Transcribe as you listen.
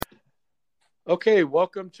Okay,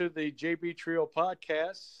 welcome to the JB Trio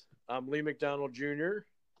podcast. I'm Lee McDonald Jr.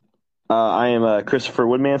 I am Christopher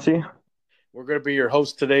Woodmansey. We're going to be your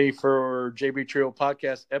host today for JB Trio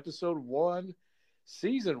podcast, episode 1,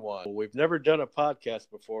 season 1. We've never done a podcast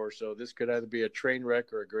before, so this could either be a train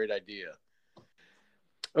wreck or a great idea.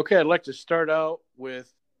 Okay, I'd like to start out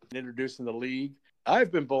with introducing the league. I've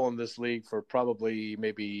been bowling this league for probably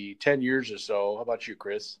maybe 10 years or so. How about you,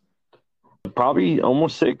 Chris? Probably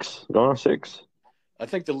almost 6, going on 6. I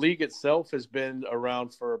think the league itself has been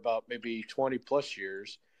around for about maybe 20 plus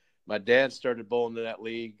years. My dad started bowling in that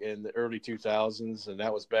league in the early 2000s, and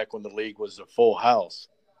that was back when the league was a full house.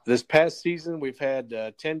 This past season, we've had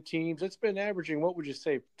 10 teams. It's been averaging, what would you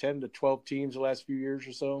say, 10 to 12 teams the last few years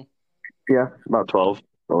or so? Yeah, about 12.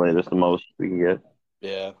 That's the most we can get.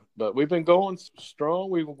 Yeah, but we've been going strong.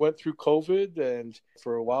 We went through COVID, and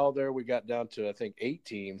for a while there, we got down to, I think, 8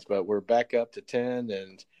 teams, but we're back up to 10.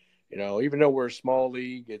 And, even though we're a small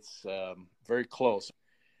league, it's very close.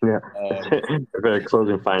 Yeah, very close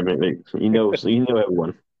confinement. So you know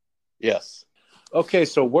everyone. Yes. Okay,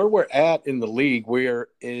 so where we're at in the league, we're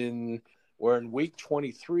in week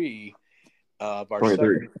 23 of our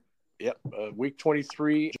 23. second. Yep, week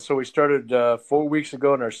 23. So we started 4 weeks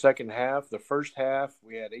ago in our second half. The first half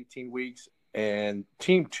we had 18 weeks, and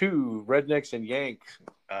Team 2, Rednecks and Yank.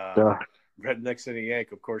 Rednecks and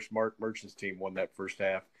Yank, of course, Mark Merchant's team won that first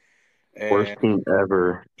half. Worst team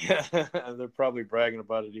ever. Yeah, they're probably bragging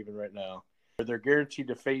about it even right now. They're guaranteed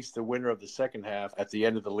to face the winner of the second half at the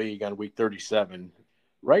end of the league on week 37.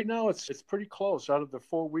 Right now, it's pretty close. Out of the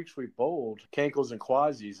 4 weeks we bowled, Cankles and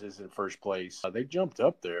Quasies is in first place. They jumped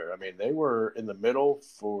up there. I mean, they were in the middle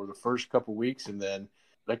for the first couple weeks, and then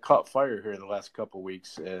they caught fire here in the last couple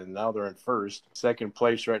weeks, and now they're in first. Second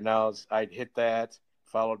place right now is I'd Hit That,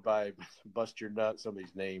 followed by Bust Your Nut, some of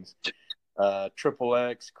these names. Triple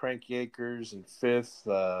X, Cranky Acres in fifth,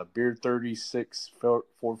 Beard 36,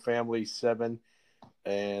 Ford Family 7,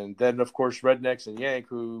 and then of course Rednecks and Yank,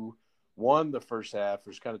 who won the first half,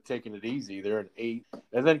 was kind of taking it easy. They're in 8,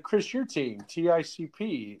 and then Chris, your team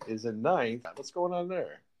TICP is in 9th. What's going on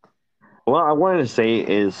there? Well, I wanted to say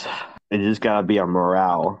is it just gotta be our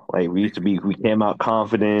morale. Like we came out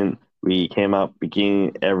confident. We came out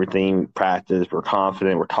beginning everything, practice. We're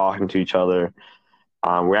confident. We're talking to each other.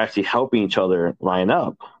 We're actually helping each other line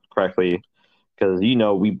up correctly because,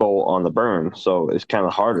 we bowl on the burn. So it's kind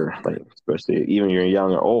of harder, like, especially even you're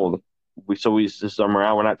young or old. We just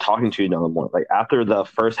around. We're not talking to each other more. Like after the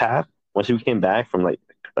first half, once we came back from like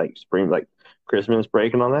spring, like Christmas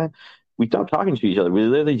break and all that, we stopped talking to each other. We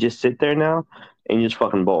literally just sit there now and just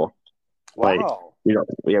fucking bowl. Wow. Like,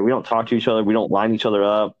 we don't talk to each other. We don't line each other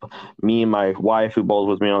up. Me and my wife, who bowls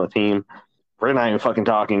with me on the team, we're not even fucking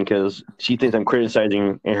talking because she thinks I'm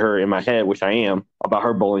criticizing her in my head, which I am, about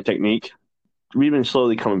her bowling technique. We've been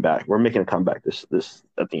slowly coming back. We're making a comeback this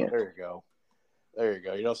at the end. There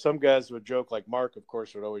you go. Some guys would joke, like Mark, of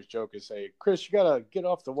course, would always joke and say, Chris, you got to get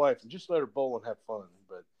off the wife and just let her bowl and have fun.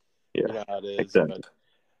 But yeah, you know how it is. Exactly.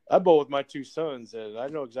 But I bowl with my 2 sons, and I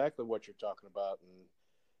know exactly what you're talking about. And,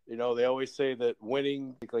 they always say that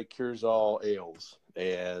winning basically cures all ails.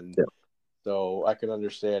 And so I can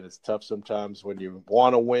understand it's tough sometimes when you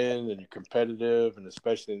want to win and you're competitive, and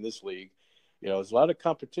especially in this league, there's a lot of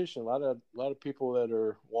competition, a lot of people that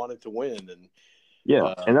are wanting to win, and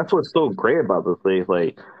and that's what's so great about this league.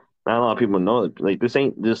 Like, not a lot of people know that. Like, this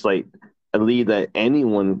ain't just like a league that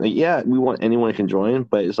anyone. Like, we want anyone can join,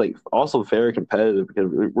 but it's like also very competitive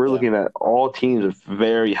because we're looking at all teams with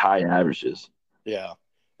very high averages. Yeah,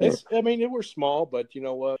 we're small, but you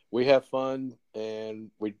know what? We have fun, and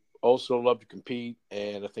we also love to compete,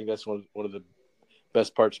 and I think that's one of the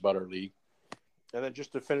best parts about our league. And then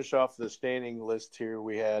just to finish off the standing list here,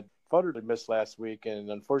 we had Futter that missed last week,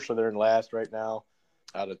 and unfortunately they're in last right now.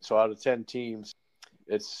 Out of 10 teams,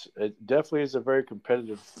 it definitely is a very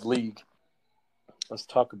competitive league. Let's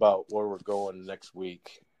talk about where we're going next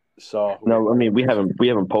week. So we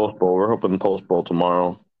haven't post bowl. We're hoping post bowl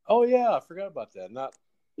tomorrow. Oh yeah, I forgot about that.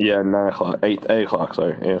 9 o'clock, 8 o'clock.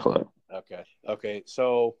 Sorry, 8 o'clock. Okay.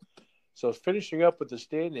 So finishing up with the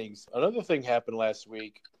standings, another thing happened last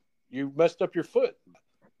week. You messed up your foot.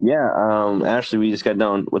 Yeah. Actually, we just got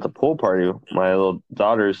done with a pool party with my little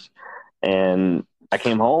daughters, and I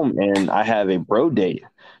came home and I have a bro date,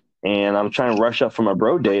 and I'm trying to rush up for my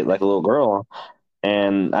bro date like a little girl,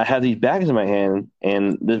 and I have these bags in my hand,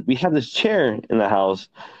 and we have this chair in the house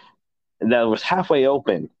that was halfway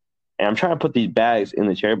open, and I'm trying to put these bags in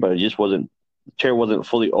the chair, but the chair wasn't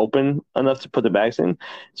fully open enough to put the bags in,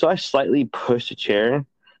 so I slightly pushed the chair,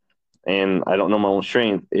 and I don't know my own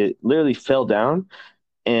strength. It literally fell down, and I hit my head, and I broke my foot. And I was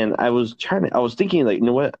like, And I was thinking, like, you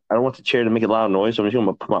know what? I don't want the chair to make a loud noise, so I'm just going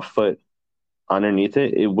to put my foot underneath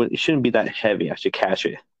it. It shouldn't be that heavy. I should catch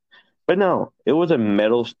it. But no, it was a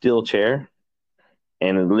metal steel chair,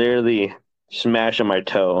 and it literally smashed on my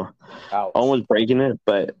toe, Ouch. almost breaking it,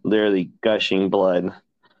 but literally gushing blood,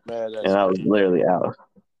 Man, and that's I was literally out.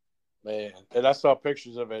 man. And I saw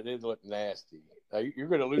pictures of it. It looked nasty. You're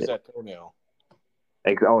going to lose that toenail.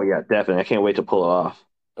 Like, oh yeah, definitely. I can't wait to pull it off.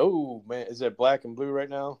 Oh man, is it black and blue right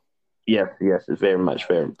now? Yes, yes, it's very much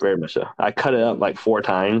so. I cut it up like 4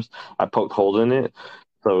 times. I poked holes in it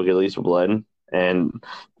so we could at least blood.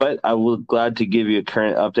 But I was glad to give you a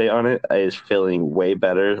current update on it. It's feeling way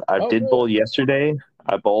better. I Oh, did good. bowl yesterday.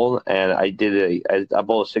 I bowled and I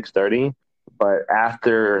bowled at 6:30. But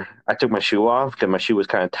after I took my shoe off because my shoe was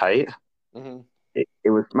kind of tight, Mm-hmm. it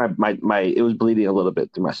was it was bleeding a little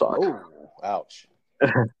bit through my sock. Oh, ouch.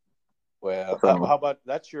 Well, So how about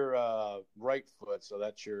that's your right foot? So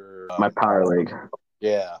that's your my power leg.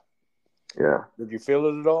 yeah. Yeah. Did you feel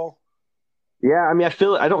it at all? Yeah, I mean,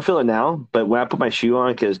 I don't feel it now, but when I put my shoe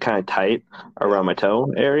on, because it's kind of tight around my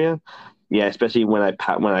toe area. Yeah, especially when my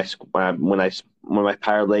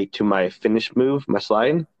power leg to my finish move, my Yeah.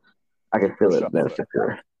 slide, I Your can feel push it off then foot. for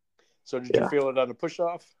sure. So did you Yeah. feel it on the push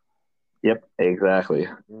off? Yep. Exactly.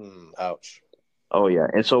 Ouch. Oh yeah.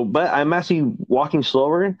 And so, but I'm actually walking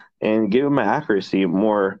slower and giving my accuracy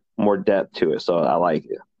more depth to it. So I like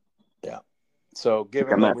it. Yeah. So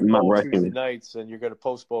given I'm that we not bowl Tuesday rushing. nights and you're going to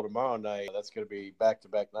post bowl tomorrow night, that's going to be back to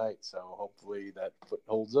back nights. So hopefully that foot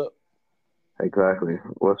holds up. Exactly.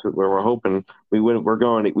 What's where we're hoping we win.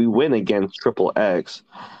 We win against Triple X,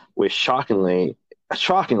 which shockingly,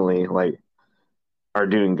 like, are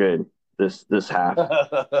doing good this half.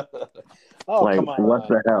 Oh, Like, come what on.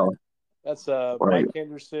 the hell? That's Like, Mike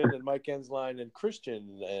Henderson and Mike Ensline and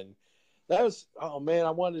Christian. And that was, oh man,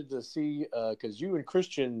 I wanted to see, because you and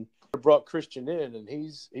Christian brought Christian in, and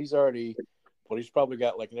he's already, well, he's probably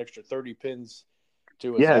got like an extra 30 pins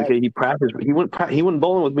to his yeah, hat. okay, he practiced. He went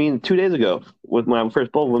bowling with me 2 days ago with my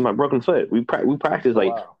first bowl with my broken foot. We practiced Oh,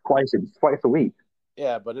 like wow. twice a week.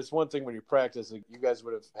 Yeah, but it's one thing when you practice. You guys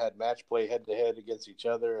would have had match play head to head against each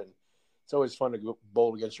other, and it's always fun to go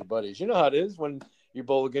bowl against your buddies. You know how it is when you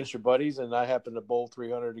bowl against your buddies, and I happen to bowl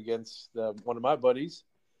 300 against one of my buddies.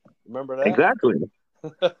 Remember that? Exactly.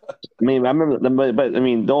 I mean, I remember, but I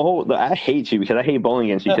mean, I hate you because I hate bowling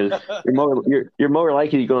against you because you're more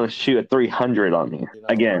likely you're going to shoot a 300 on me You know,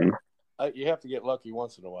 again. you have to get lucky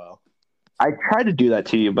once in a while. I tried to do that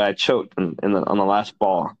to you, but I choked on the last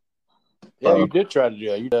ball. Yeah, you did try to do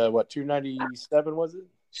that. You what, 297 was it?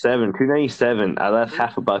 297. I left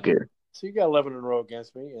half a bucket. So you got 11 in a row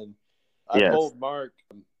against me, and I Yes. bowled Mark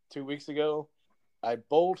 2 weeks ago. I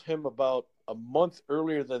bowled him about a month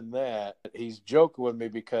earlier than that. He's joking with me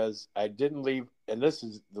because I didn't leave, and this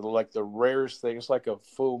is like the rarest thing. It's like a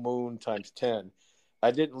full moon times 10.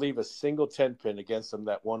 I didn't leave a single 10 pin against him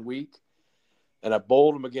that 1 week, and I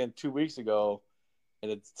bowled him again 2 weeks ago,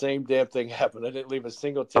 and the same damn thing happened. I didn't leave a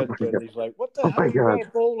single 10 pin. He's like, "What the hell? You gotta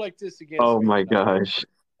bowl like this against Oh me?" my gosh.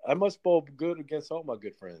 I must bowl good against all my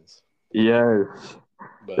good friends. Yes.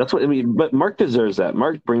 But That's what I mean. But Mark deserves that.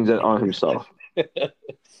 Mark brings that on himself.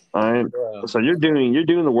 All right. yeah. So you're doing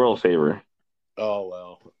the world a favor. Oh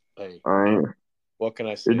well. Hey, All right. what can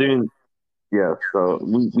I say? You're doing yeah. So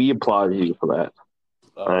we applaud you for that.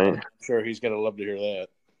 All right. I'm sure he's gonna love to hear that.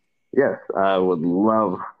 Yes, I would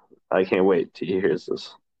love. I can't wait to hear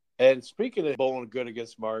this. And speaking of bowling good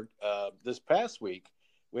against Mark, this past week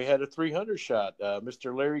we had a 300 shot.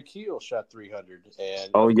 Mr. Larry Keel shot 300,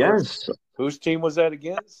 and Oh of course, yes. whose team was that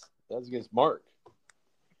against? That was against Mark.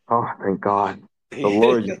 Oh thank God. The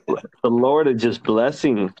Lord is just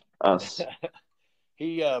blessing us.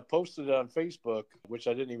 He posted it on Facebook, which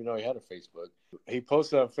I didn't even know he had a Facebook. He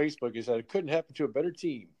posted on Facebook. He said it couldn't happen to a better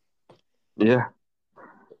team. Yeah.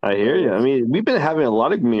 I hear you. I mean, we've been having a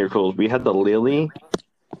lot of miracles. We had the Lily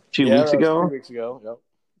 2 weeks ago. 2 weeks ago.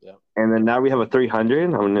 Yep. And then now we have a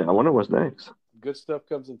 300. I wonder what's next. Good stuff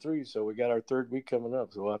comes in through. So we got our third week coming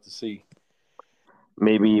up. So we'll have to see.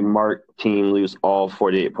 Maybe Mark team lose all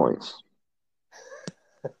 48 points.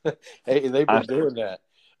 Hey, they've been doing that.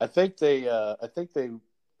 I think they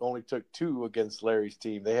only took 2 against Larry's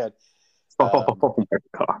team. They had Oh my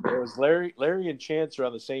God! it was Larry and Chance are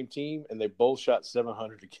on the same team, and they both shot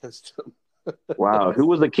 700 against him. Wow, who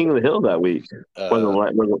was the king of the hill that week?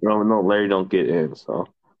 No, Larry don't get in, so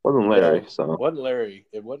wasn't Larry. Yeah, So wasn't Larry.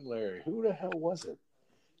 It wasn't Larry. Who the hell was it?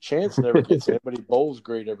 Chance never gets in, but he bowls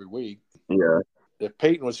great every week. yeah. If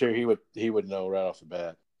Peyton was here, he would know right off the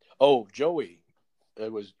bat. Oh, Joey.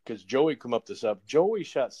 It was because Joey come up this up. Joey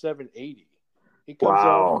shot 780. He comes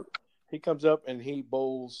Wow. on. He comes up and he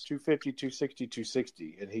bowls 250, 260,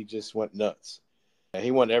 260, and he just went nuts. And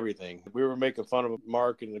he won everything. We were making fun of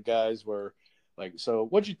Mark, and the guys were like, "So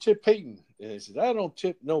what'd you tip Peyton?" And he said, "I don't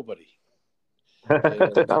tip nobody." I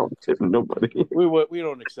don't tip nobody. We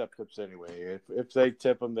don't accept tips anyway. If they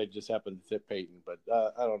tip them, they just happen to tip Peyton. But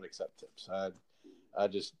I don't accept tips.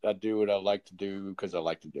 I do what I like to do because I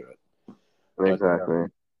like to do it. Exactly.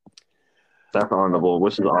 That's honorable,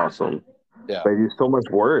 which is awesome. Yeah. But it's so much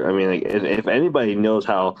work. I mean, like, if anybody knows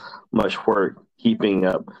how much work keeping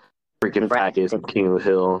up freaking brackets and King of the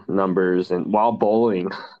Hill numbers and while bowling,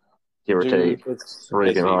 give or take, it's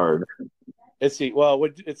freaking hard. It's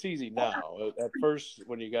easy now. At first,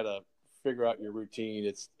 when you got to figure out your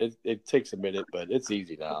routine, it takes a minute, but it's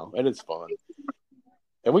easy now and it's fun.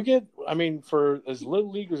 And for as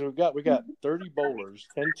little league as we got 30 bowlers,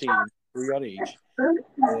 10 teams, 3 on each,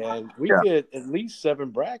 and we get at least 7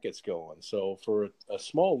 brackets going. So for a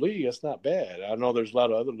small league, that's not bad. I know there's a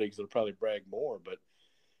lot of other leagues that'll probably brag more, but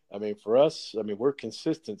for us, we're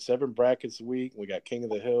consistent. 7 brackets a week. We got King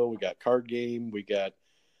of the Hill. We got card game. We got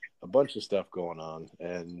a bunch of stuff going on,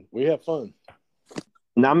 and we have fun.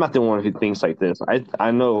 Now, I'm not the one who thinks like this.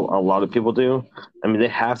 I know a lot of people do. They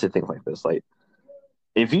have to think like this. Like,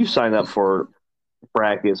 if you sign up for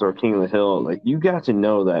brackets or King of the Hill, like, you got to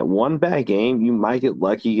know that one bad game, you might get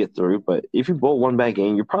lucky, get through, but if you bowl one bad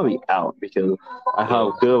game, you're probably out because of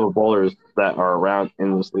how good of bowlers that are around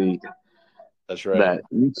in this league. That's right. That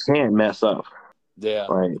you can't mess up. Yeah.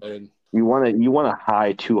 Right. And you want a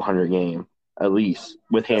high 200 game at least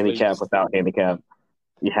with handicap, without handicap.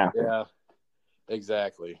 You have to. Yeah.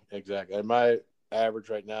 Exactly. And my average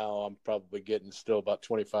right now, I'm probably getting still about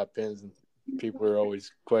 25 pins, and people are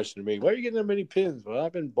always questioning me, "Why are you getting that many pins?" Well,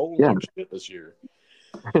 I've been bowling like shit this year.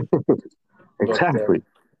 Exactly.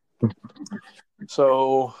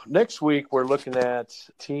 So next week we're looking at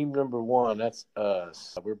team number 1. That's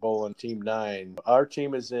us. We're bowling team 9. Our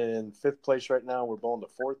team is in 5th place right now. We're bowling the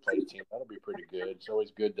 4th place team. That'll be pretty good. It's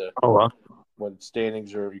always good to when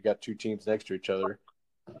standings are, you got 2 teams next to each other.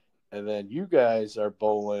 And then you guys are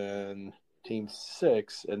bowling team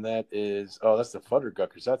 6, and that is that's the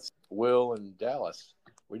Futterguckers. That's Will and Dallas.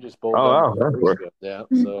 We just bowled them. Yeah.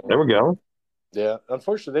 So there we go. Yeah,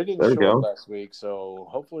 unfortunately, they didn't show up last week, so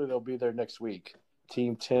hopefully they'll be there next week.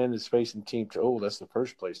 Team 10 is facing Team 2. Oh, that's the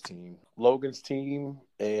first place team. Logan's team,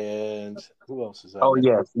 and who else is that? Oh,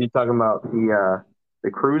 yes. You're talking about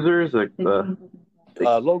the Cruisers? Logan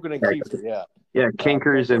and Kiefer, yeah. Yeah,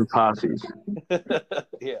 Kinkers and Posses.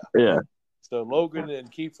 Yeah. So Logan and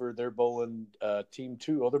Kiefer, they're bowling Team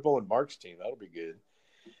 2. Oh, they're bowling Mark's team. That'll be good.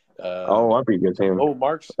 That'd be a good team. Oh,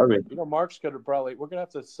 Mark's going to probably – we're going to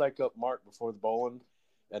have to psych up Mark before the bowling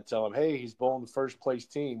and tell him, hey, he's bowling the first place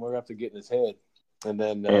team. We're going to have to get in his head. And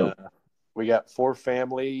then we got 4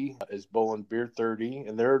 Family is bowling Beer 30,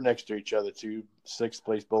 and they're next to each other too. 6th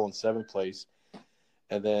place bowling 7th place.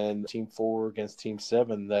 And then Team 4 against Team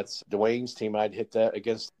 7, that's Dwayne's team. I'd hit that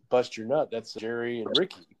against Bust Your Nut. That's Jerry and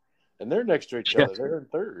Ricky. And they're next to each other. They're in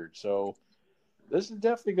 3rd. So this is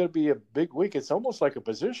definitely going to be a big week. It's almost like a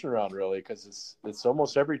position round, really, because it's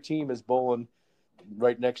almost every team is bowling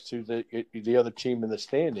right next to the other team in the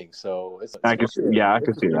standing. So I can see that. Yeah, I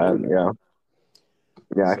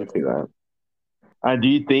can see that. Do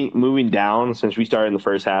you think moving down, since we started in the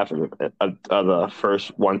first half of the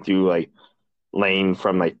first one through lane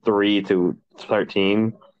from 3 to 13,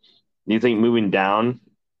 do you think moving down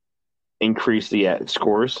increase the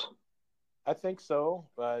scores? I think so,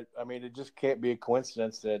 but it just can't be a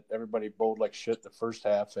coincidence that everybody bowled like shit the first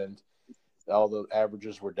half and all the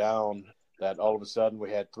averages were down. That all of a sudden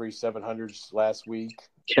we had 3 700s last week,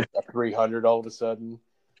 a 300 all of a sudden.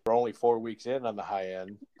 We're only 4 weeks in on the high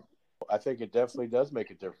end. I think it definitely does make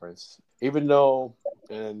a difference. Even though,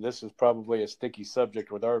 and this is probably a sticky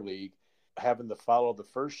subject with our league, having to follow the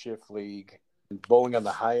first shift league, bowling on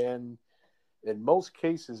the high end, in most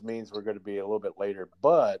cases means we're going to be a little bit later.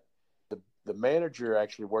 But the manager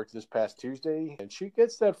actually worked this past Tuesday, and she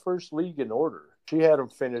gets that first league in order. She had them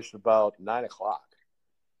finished about 9 o'clock,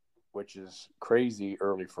 which is crazy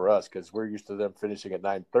early for us because we're used to them finishing at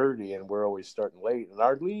 9:30, and we're always starting late. In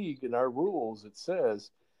our league, in our rules, it says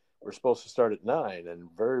we're supposed to start at 9, and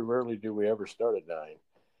very rarely do we ever start at 9.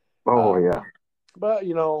 Oh, yeah. But,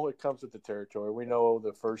 it comes with the territory. We know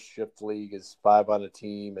the first shift league is 5 on a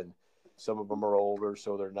team, and some of them are older,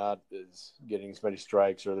 so they're not getting as many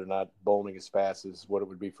strikes, or they're not bowling as fast as what it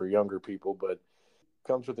would be for younger people. But it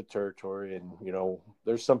comes with the territory, and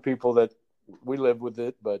there's some people that we live with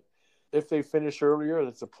it. But if they finish earlier,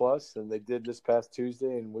 that's a plus. And they did this past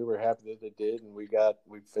Tuesday, and we were happy that they did. And we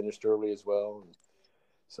finished early as well. And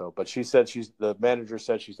So, but the manager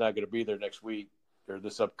said she's not going to be there next week or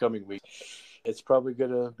this upcoming week. It's probably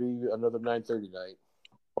going to be another 9:30 night.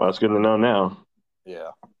 Well, that's good to know now.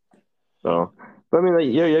 Yeah. So, but I mean, like,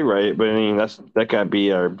 yeah, you're right. But I mean, that got to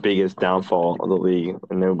be our biggest downfall of the league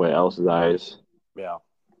in everybody else's eyes. Yeah.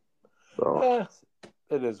 So,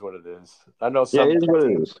 it is what it is. I know yeah, some it is what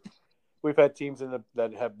it is. We've had teams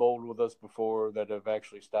that have bowled with us before that have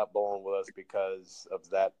actually stopped bowling with us because of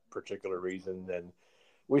that particular reason, and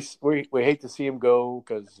we hate to see them go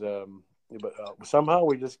because, but somehow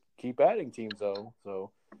we just keep adding teams though.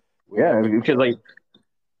 So Because like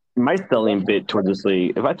my selling bit towards this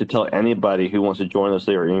league, if I had to tell anybody who wants to join this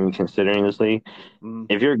league or even considering this league,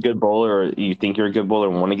 if you're a good bowler or you think you're a good bowler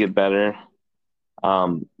and want to get better,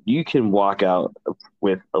 you can walk out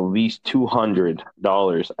with at least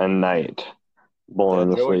 $200 a night bowling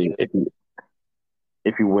in this league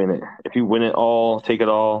if you win it. If you win it all, take it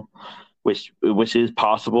all, which is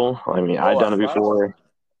possible. I mean, I've done it before.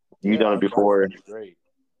 You've done it before. Great.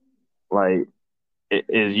 Like,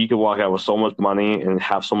 you can walk out with so much money and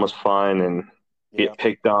have so much fun and get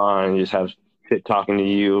picked on and just have shit talking to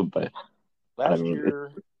you. But last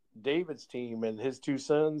year, David's team and his two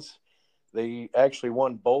sons, they actually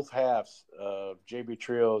won both halves of JB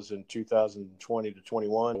Trios in 2020 to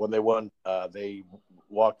 21. When they won, they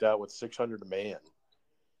walked out with $600 a man.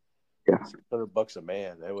 Yeah, $600 a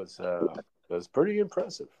man. It was pretty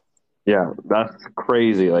impressive. Yeah, that's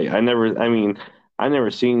crazy. Like I never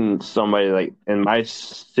seen somebody like in my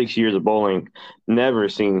 6 years of bowling, never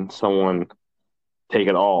seen someone take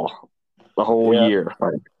it all the whole year.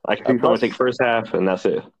 Like I can see someone take first half and that's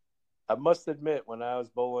it. I must admit, when I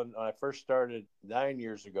first started 9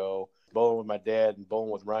 years ago, bowling with my dad and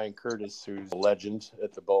bowling with Ryan Curtis, who's a legend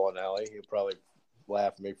at the bowling alley. He'll probably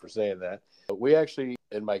laugh at me for saying that. But we actually,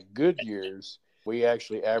 in my good years, we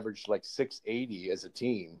actually averaged like 680 as a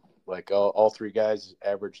team. Like all three guys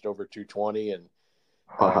averaged over 220. And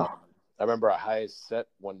I remember our highest set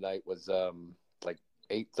one night was like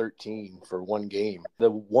 813 for one game. The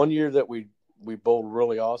one year that we bowled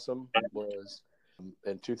really awesome was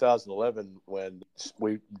in 2011 when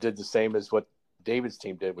we did the same as what David's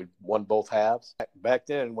team did. We won both halves. Back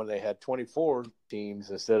then, when they had 24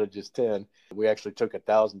 teams instead of just 10, we actually took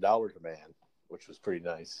 $1,000 a man, which was pretty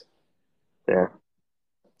nice. Yeah.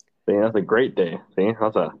 See, that's a great day. See,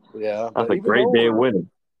 that's a great day of winning.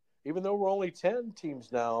 Even though we're only 10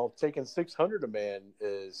 teams now, taking 600 a man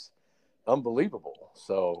is unbelievable.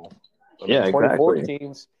 So, I mean, 24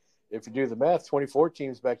 teams. If you do the math, 24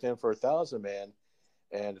 teams back then for 1,000 man,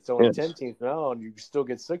 and it's only 10 teams now, and you still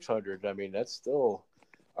get 600. I mean, that's still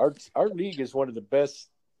our league is one of the best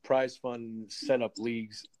prize fund setup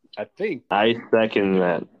leagues, I think. I second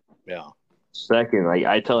that. Yeah. Second, like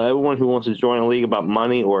I tell everyone who wants to join a league about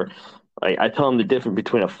money, or like I tell them the difference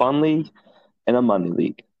between a fun league and a money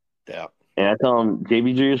league. Yeah. And I tell them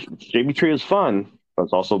JB Tree is fun, but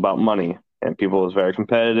it's also about money. And people is very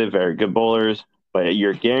competitive, very good bowlers. But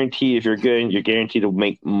you're guaranteed, if you're good, you're guaranteed to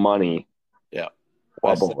make money. Yeah.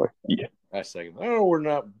 While bowling. Yeah. I second. Oh, we're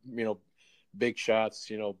not, big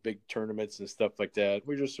shots, big tournaments and stuff like that.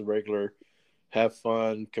 We're just a regular, have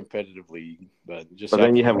fun, competitive league. But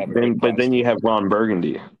then you have Ron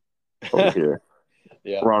Burgundy over here.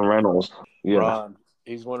 Yeah. Ron Reynolds. Yeah. Ron,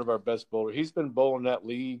 he's one of our best bowlers. He's been bowling that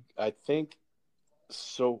league, I think.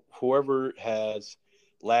 So whoever has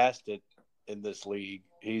lasted in this league,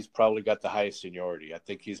 he's probably got the highest seniority. I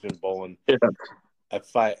think he's been bowling. Yeah.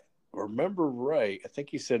 If I remember right, I think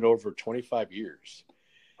he said over 25 years.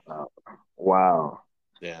 Wow.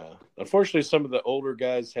 Yeah. Unfortunately, some of the older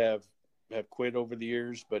guys have quit over the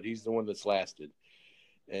years, but he's the one that's lasted.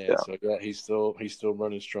 And so he's still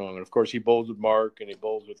running strong. And of course, he bowls with Mark and he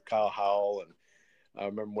bowls with Kyle Howell. And I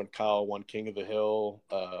remember when Kyle won King of the Hill,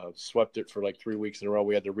 swept it for like 3 weeks in a row.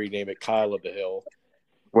 We had to rename it Kyle of the Hill.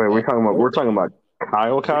 Wait, we're talking about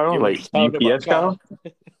Kyle, like UPS Kyle?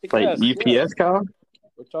 Like UPS Kyle?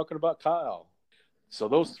 We're talking about Kyle. So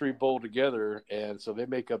those three bowl together, and so they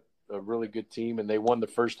make up a really good team, and they won the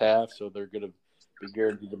first half, so they're going to be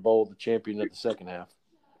guaranteed to bowl the champion of the second half.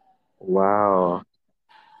 Wow.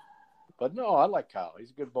 But no, I like Kyle.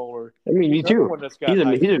 He's a good bowler. I mean, me too. He's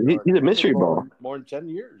a mystery ball. More than 10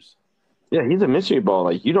 years. Yeah, he's a mystery ball.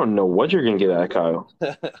 Like, you don't know what you're going to get out of Kyle.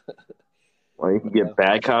 Well, you can get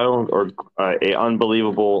bad Kyle or a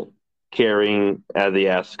unbelievable carrying out of the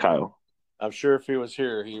ass Kyle. I'm sure if he was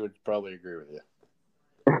here, he would probably agree with you.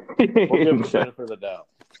 We'll give him the benefit of the doubt.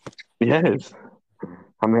 Yes.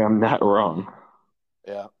 I mean, I'm not wrong.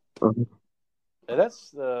 Yeah. And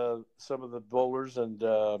that's some of the bowlers. And,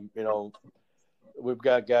 We've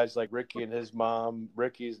got guys like Ricky and his mom.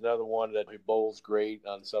 Ricky's another one that bowls great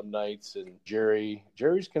on some nights. And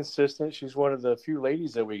Jerry's consistent. She's one of the few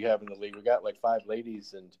ladies that we have in the league. We got like 5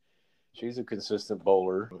 ladies, and she's a consistent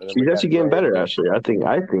bowler. And then we She's got actually getting Greg. better. Actually,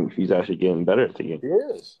 I think she's actually getting better at the game. She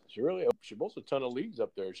is. She bowls a ton of leagues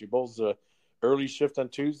up there. She bowls the early shift on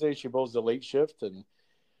Tuesday. She bowls the late shift, and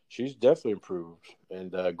she's definitely improved.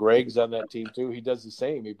 And Greg's on that team too. He does the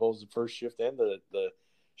same. He bowls the first shift and the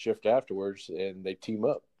shift afterwards, and they team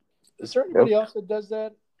up. Is there anybody else that does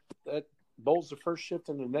that? That bowls the first shift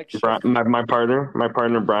and the next shift? My partner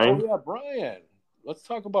Brian. Oh yeah, Brian. Let's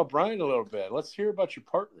talk about Brian a little bit. Let's hear about your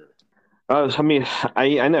partner. I mean,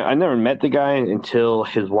 I never met the guy until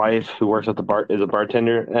his wife, who works at the bar, is a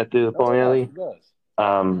bartender at the bowling alley. She does.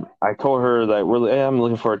 I told her that I'm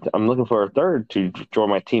looking for a third to join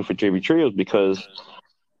my team for JV Trios, because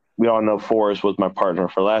we all know Forrest was my partner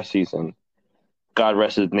for last season. God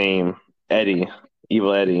rest his name, Eddie,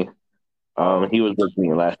 Evil Eddie. He was with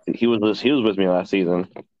me last season.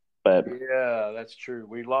 But yeah, that's true.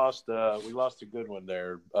 We lost a good one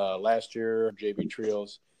there last year. JV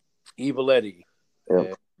Trios, Evil Eddie,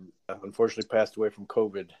 yeah. Unfortunately passed away from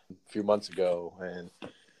COVID a few months ago, and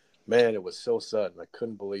man, it was so sudden. I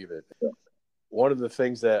couldn't believe it. Yeah. One of the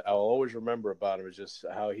things that I'll always remember about him is just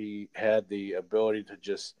how he had the ability to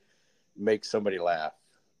just make somebody laugh.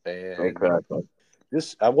 And exactly.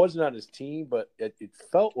 I wasn't on his team, but it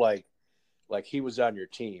felt like he was on your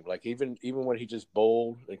team. Like even when he just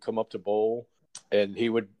bowled and come up to bowl, and he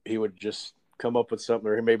would just come up with something,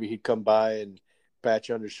 or maybe he'd come by and pat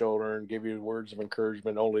you on the shoulder and give you words of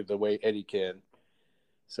encouragement only the way Eddie can.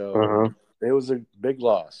 So it was a big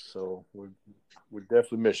loss. So we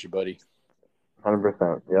definitely miss you, buddy.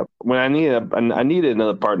 100%. Yep. When I needed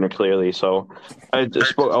another partner, clearly. So I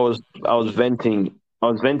was venting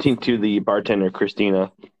to the bartender,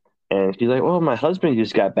 Christina, and she's like, "Well, my husband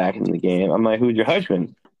just got back in the game." I'm like, "Who's your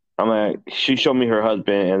husband?" I'm like, she showed me her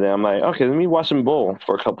husband, and then I'm like, "Okay, let me watch him bowl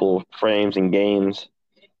for a couple of frames and games."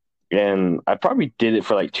 And I probably did it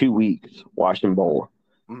for like 2 weeks, watching bowl.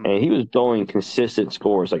 And he was bowling consistent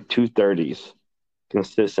scores, like 230s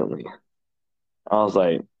consistently. I was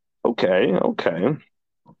like, okay.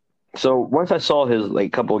 So once I saw his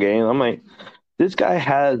like couple games, I'm like, this guy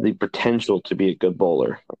has the potential to be a good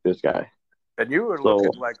bowler. Like this guy. And you were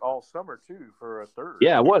looking like all summer too for a third.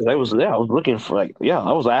 Yeah, I was looking for I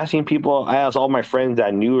was asking people. I asked all my friends that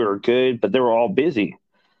I knew were good, but they were all busy.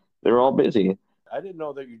 I didn't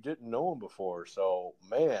know that you didn't know him before. So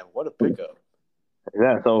man, what a pickup.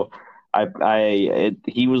 Yeah. So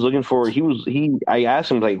he was looking for. I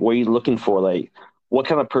asked him like, what are you looking for? Like, what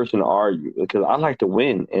kind of person are you? Because I like to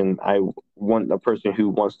win, and I want a person who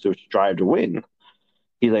wants to strive to win.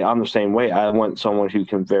 He's like, I'm the same way. I want someone who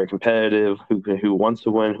can very competitive, who wants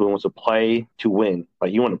to win, who wants to play to win.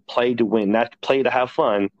 Like you want to play to win, not play to have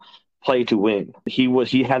fun, play to win.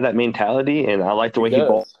 He had that mentality, and I like the way he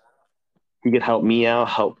bowled. He could help me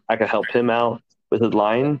out. I could help him out with his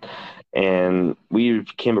line, and we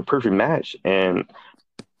became a perfect match. And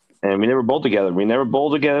we never bowled together. We never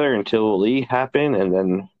bowled together until the league happened, and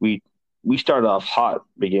then we started off hot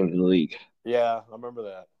beginning of the league. Yeah, I remember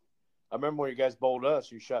that. I remember when you guys bowled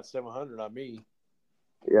us, you shot 700 on me.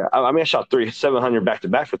 Yeah, I mean, I shot 700 back to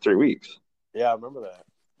back for 3 weeks. Yeah, I remember that.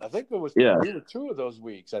 I think there was 2 of those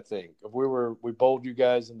weeks. I think we bowled you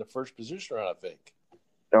guys in the first position round. I think.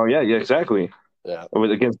 Oh yeah, exactly. Yeah, it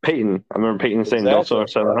was against Peyton. I remember Peyton saying also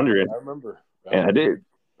 700. I remember. And I did.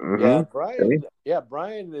 Mm-hmm. Yeah, Brian. Yeah,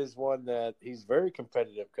 Brian is one that he's very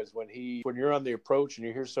competitive because when you're on the approach and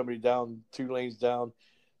you hear somebody down 2 lanes down,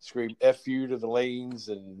 scream "F you" to the lanes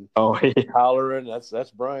and hollering.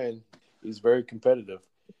 That's Brian. He's very competitive.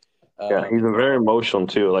 Yeah, he's very emotional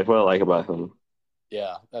too. Like what I like about him.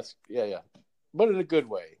 Yeah, but in a good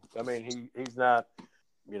way. I mean, he's not,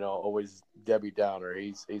 always Debbie Downer.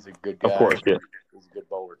 He's a good guy. Of course, yeah. He's a good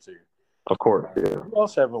bowler too. Of course, yeah. Who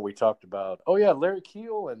else haven't we talked about? Oh yeah, Larry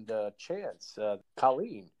Keel and Chance,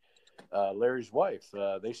 Colleen, Larry's wife.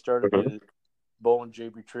 They started bowling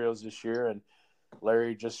JV Trios this year, and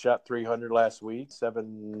Larry just shot 300 last week. I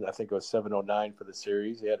think it was 709 for the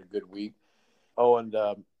series. He had a good week. Oh, and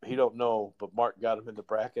he don't know, but Mark got him in the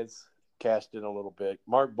brackets, cashed in a little bit.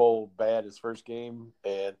 Mark bowled bad his first game,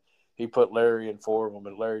 and he put Larry in 4 of them,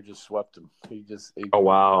 and Larry just swept him. Oh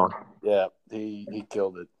wow! Yeah, he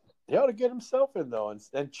killed it. He ought to get himself in though,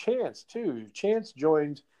 and Chance too. Chance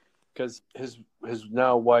joined because his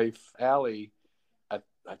now wife Allie, I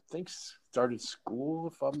think started school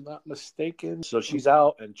if I'm not mistaken. So she's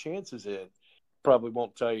out and Chance is in. Probably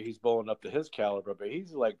won't tell you he's bowling up to his caliber, but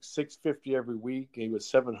he's like 650 every week. He was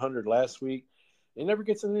 700 last week. He never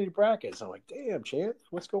gets in any brackets. I'm like, damn, Chance,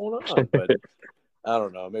 what's going on? But I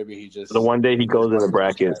don't know. Maybe he just The one day he goes in the wants to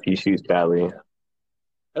brackets, distract. he shoots badly. Yeah.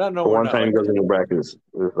 And I know The we're one not time he like goes in the brackets,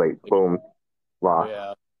 it's like boom, lost.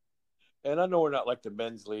 yeah. And I know we're not like the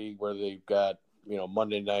men's league where they've got,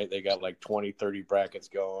 Monday night they got like 20, 30 brackets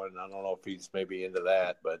going. I don't know if he's maybe into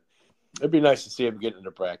that, but it'd be nice to see him get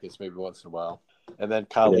into brackets maybe once in a while. And then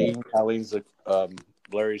Colleen's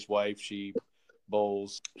Larry's wife. She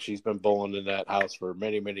bowls. She's been bowling in that house for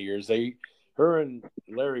many, many years. Her and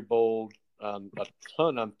Larry bowled a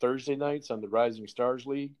ton on Thursday nights on the Rising Stars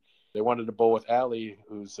League. They wanted to bowl with Allie,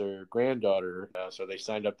 who's their granddaughter, so they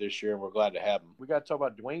signed up this year, and we're glad to have them. We got to talk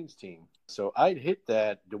about Dwayne's team. So I'd hit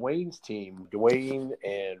that Dwayne's team, Dwayne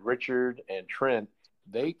and Richard and Trent.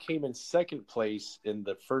 They came in second place in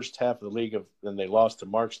the first half of the league, and they lost to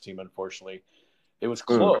Mark's team, unfortunately. It was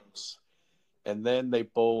close. And then they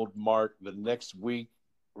bowled Mark the next week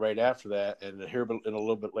right after that. And here in a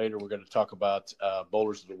little bit later, we're going to talk about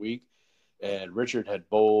bowlers of the week. And Richard had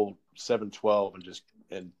bowled 7-12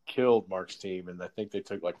 and killed Mark's team, and I think they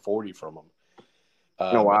took like 40 from him.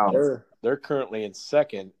 Oh wow! But they're currently in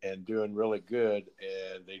second and doing really good,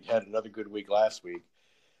 and they had another good week last week.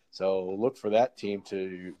 So look for that team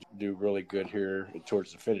to do really good here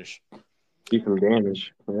towards the finish. Keep some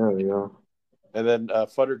damage. Yeah, there you go. And then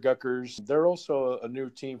Futter Guckers, they're also a new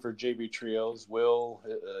team for JB Trios. Will,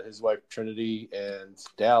 his wife Trinity, and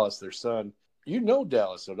Dallas, their son. You know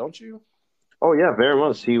Dallas, though, don't you? Oh yeah, very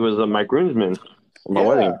much. He was my groomsman at my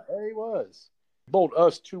wedding. There he was. Bowled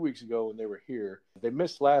us 2 weeks ago when they were here. They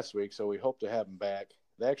missed last week, so we hope to have them back.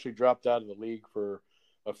 They actually dropped out of the league for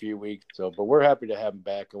a few weeks, but we're happy to have them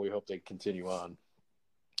back, and we hope they continue on.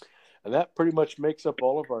 And that pretty much makes up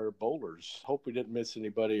all of our bowlers. Hope we didn't miss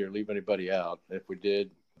anybody or leave anybody out. If we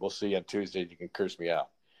did, we'll see you on Tuesday. You can curse me out.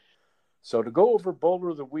 So to go over bowler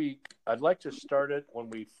of the week, I'd like to start it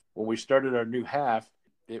when we started our new half.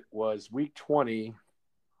 It was week 20.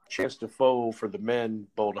 Chance Defoe for the men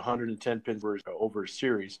bowled 110 pins over a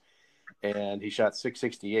series, and he shot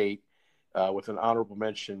 668 with an honorable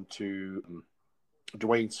mention to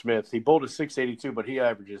Dwayne Smith. He bowled a 682, but he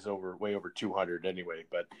averages way over 200 anyway.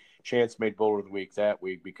 But Chance made bowler of the week that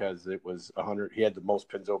week because it was 100. He had the most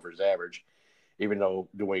pins over his average, even though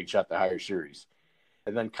Dwayne shot the higher series.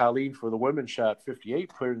 And then Colleen for the women shot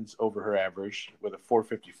 58 pins over her average with a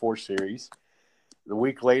 454 series. The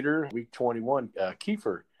week later, week 21,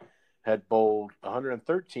 Kiefer had bowled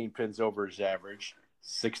 113 pins over his average,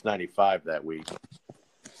 695 that week.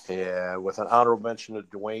 And with an honorable mention of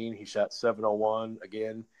Dwayne, he shot 701.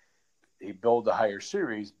 Again, he bowled the higher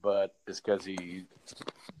series, but it's because he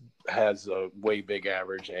has a way big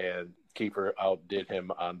average, and Kiefer outdid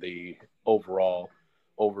him on the overall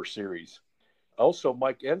over series. Also,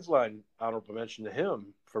 Mike Ensline, honorable mention to him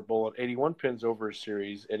for bowling 81 pins over his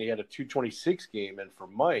series, and he had a 226 game. And for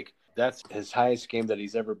Mike, that's his highest game that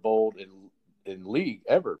he's ever bowled in league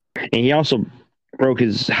ever. And he also broke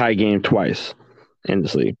his high game twice in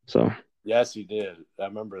this league. So yes, he did. I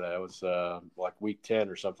remember that. It was like week 10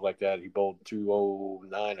 or something like that. He bowled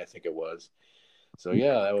 209, I think it was. So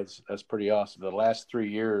yeah, that's pretty awesome. The last 3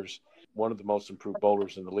 years, one of the most improved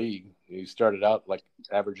bowlers in the league. He started out like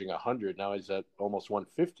averaging 100. Now he's at almost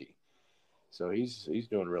 150. So he's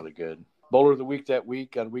doing really good. Bowler of the week that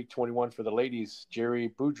week on week 21 for the ladies,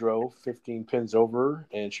 Jerry Boudreau, 15 pins over,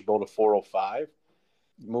 and she bowled a 405.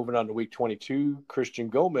 Moving on to week 22, Christian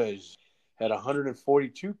Gomez had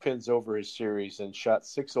 142 pins over his series and shot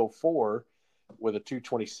 604 with a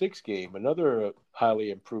 226 game. Another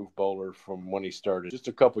highly improved bowler from when he started just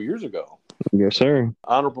a couple years ago. Yes, sir.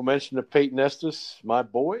 Honorable mention to Peyton Estes, my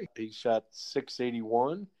boy. He shot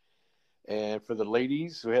 681. And for the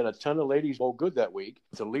ladies, we had a ton of ladies bowl good that week.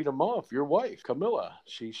 To lead them off, your wife, Camilla.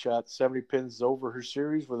 She shot 70 pins over her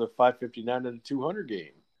series with a 559 and a 200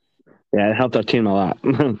 game. Yeah, it helped our team a lot.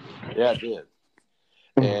 Yeah, it did.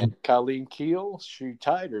 And Colleen Keel, she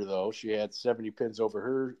tied her, though. She had 70 pins over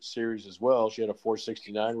her series as well. She had a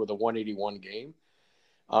 469 with a 181 game.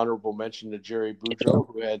 Honorable mention to Jerry Boudreau,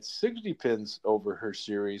 who had 60 pins over her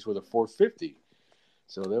series with a 450.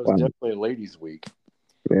 So that was definitely a ladies' week.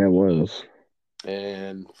 Yeah, it was.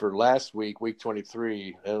 And for last week, week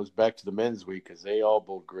 23, that was back to the men's week because they all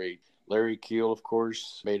bowled great. Larry Keel, of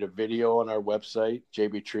course, made a video on our website,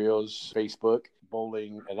 JB Trios Facebook,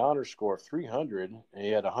 bowling an honor score of 300. And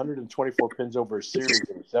he had 124 pins over a series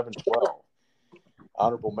in 712.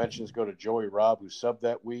 Honorable mentions go to Joey Robb, who subbed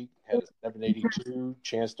that week, had a 782.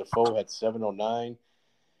 Chance Defoe had 709.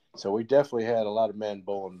 So we definitely had a lot of men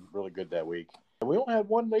bowling really good that week. And we only had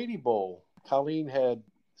one lady bowl. Colleen had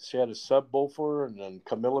a sub bowl for her, and then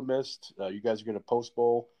Camilla missed. You guys are going to post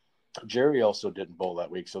bowl. Jerry also didn't bowl that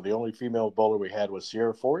week, so the only female bowler we had was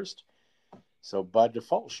Sierra Forrest. So by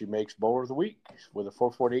default, she makes bowler of the week with a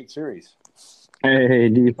 448 series. Hey,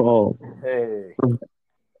 default. Hey,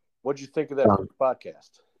 what'd you think of that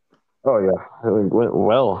podcast? Oh yeah, it went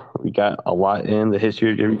well. We got a lot in the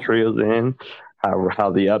history of Jimmy Trios in,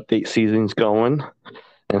 how the update season's going,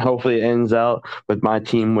 and hopefully it ends out with my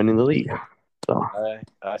team winning the league. So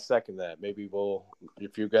I second that. Maybe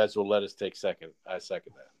if you guys will let us take second, I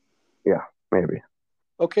second that. Yeah, maybe.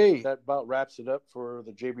 Okay, that about wraps it up for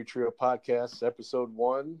the JB Trio podcast, episode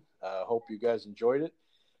 1. Hope you guys enjoyed it,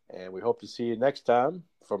 and we hope to see you next time.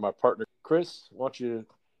 For my partner Chris, why don't you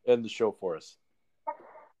end the show for us? All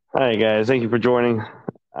right, guys. Thank you for joining.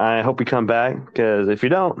 I hope you come back, because if you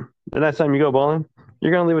don't, the next time you go bowling,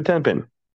 you're going to leave a 10 pin.